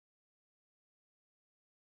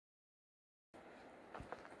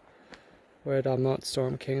We're at Mount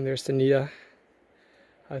Storm King. There's the Nita.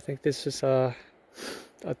 I think this is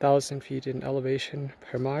 1,000 feet in elevation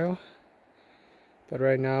per mile. But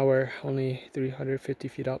right now we're only 350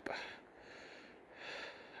 feet up.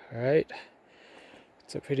 Alright.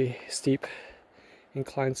 It's a pretty steep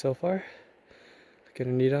incline so far. Look at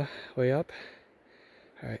Anita way up.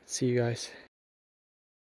 Alright, see you guys.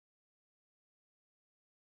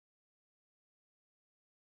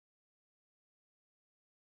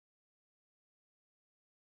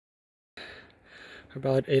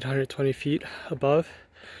 About 820 feet above.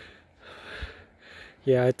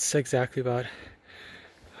 Yeah, it's exactly about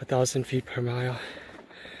 1,000 feet per mile.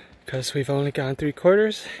 Because we've only gone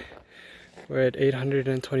 3/4, we're at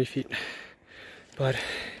 820 feet. But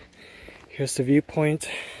here's the viewpoint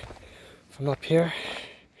from up here.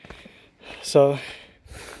 So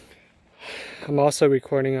I'm also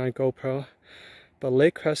recording on GoPro, but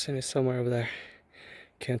Lake Crescent is somewhere over there.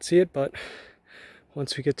 Can't see it, but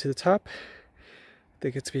once we get to the top, I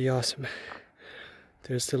think it's gonna be awesome.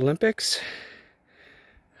 There's the Olympics.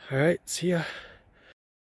 Alright, see ya.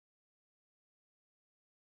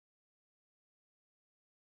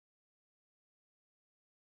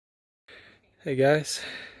 Hey guys,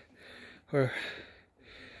 we're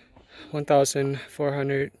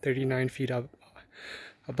 1,439 feet up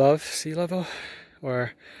above sea level,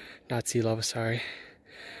 or not sea level, sorry,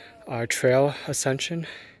 our trail ascension.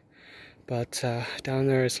 But down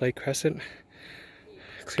there is Lake Crescent.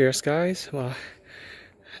 Clear skies, well,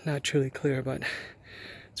 not truly clear, but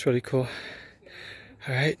it's really cool.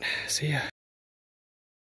 Alright, see ya.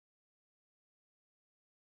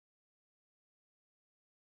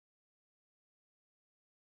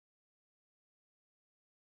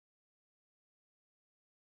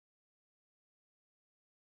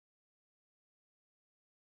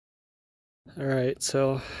 Alright,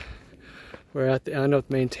 so we're at the end of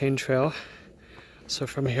the maintained trail. So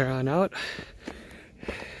from here on out,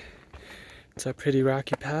 it's a pretty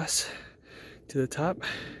rocky pass to the top.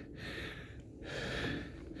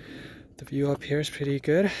 The view up here is pretty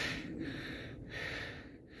good.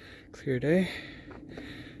 Clear day.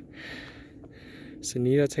 It's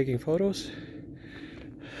Anita taking photos.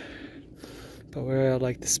 But we're at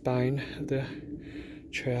like the spine of the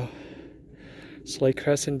trail. It's Lake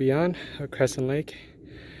Crescent beyond, or Crescent Lake,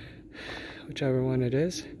 whichever one it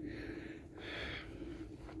is.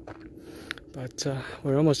 But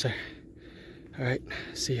we're almost there. Alright,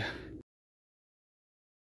 see ya.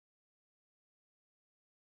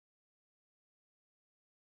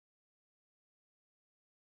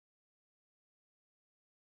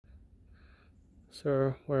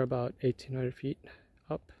 So we're about 1,800 feet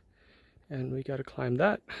up, and we gotta climb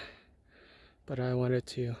that. But I wanted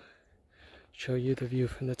to show you the view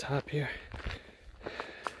from the top here.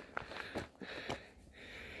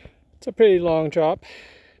 It's a pretty long drop,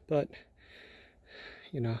 but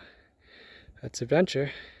you know, that's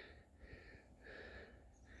adventure.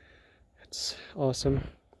 It's awesome.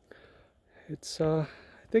 It's I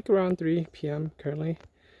think around 3 p.m. currently.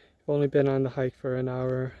 I've only been on the hike for an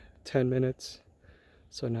hour, 10 minutes,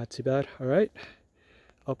 so not too bad. Alright,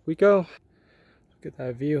 up we go. Look at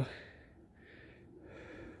that view.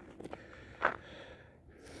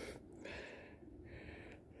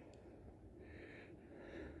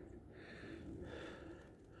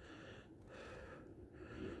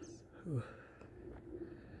 Ooh.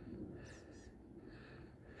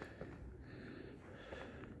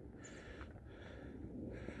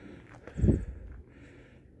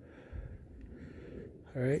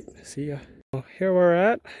 Alright, see ya. Well, here we're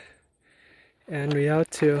at, and we have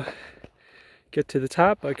to get to the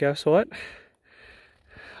top, but guess what?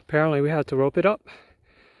 Apparently we had to rope it up.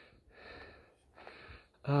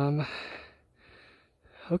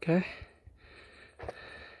 Okay.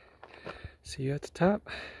 See you at the top.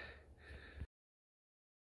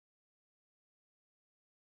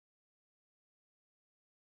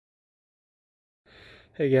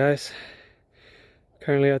 Hey guys,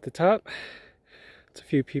 currently at the top. It's a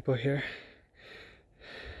few people here.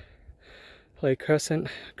 Lake Crescent,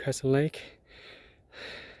 Crescent Lake.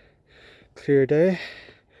 Clear day.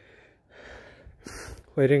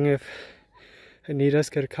 Waiting if Anita's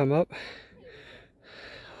gonna come up.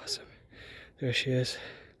 Awesome. There she is.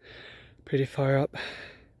 Pretty far up.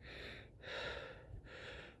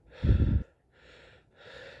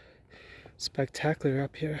 Spectacular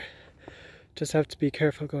up here. Just have to be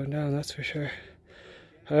careful going down, that's for sure.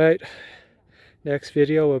 Alright, next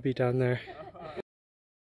video will be down there.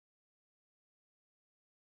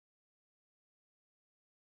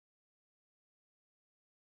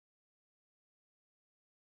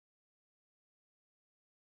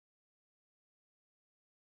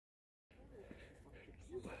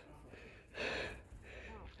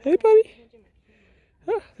 Hey, buddy.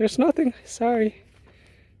 Oh, there's nothing. Sorry.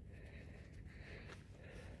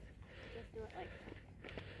 Just do it like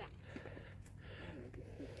that.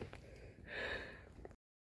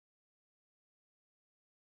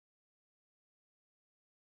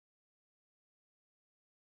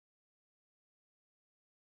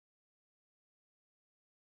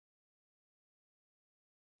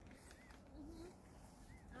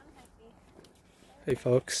 I'm happy. Hey,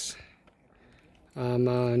 folks. I'm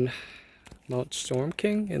on Mount Storm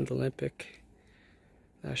King in the Olympic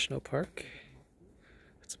National Park.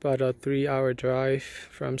 It's about a 3-hour drive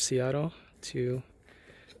from Seattle to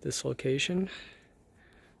this location.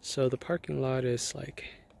 So the parking lot is like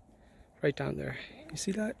right down there. You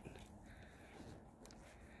see that?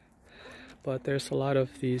 But there's a lot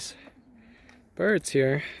of these birds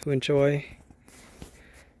here who enjoy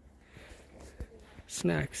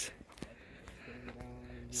snacks.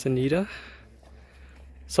 Sanita,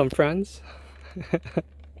 some friends.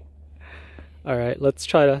 Alright, let's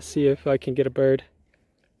try to see if I can get a bird.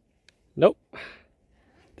 Nope.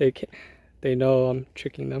 They can't. They know I'm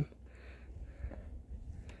tricking them.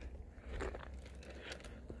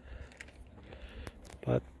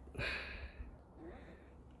 But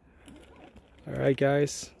alright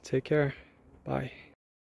guys, take care. Bye.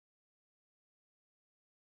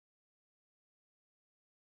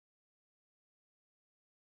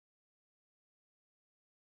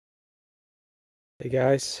 Hey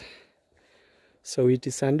guys, so we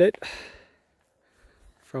descended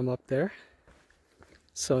from up there.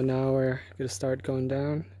 So now we're gonna start going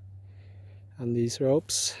down on these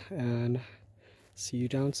ropes and see you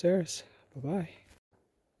downstairs. Bye bye.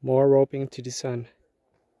 More roping to descend.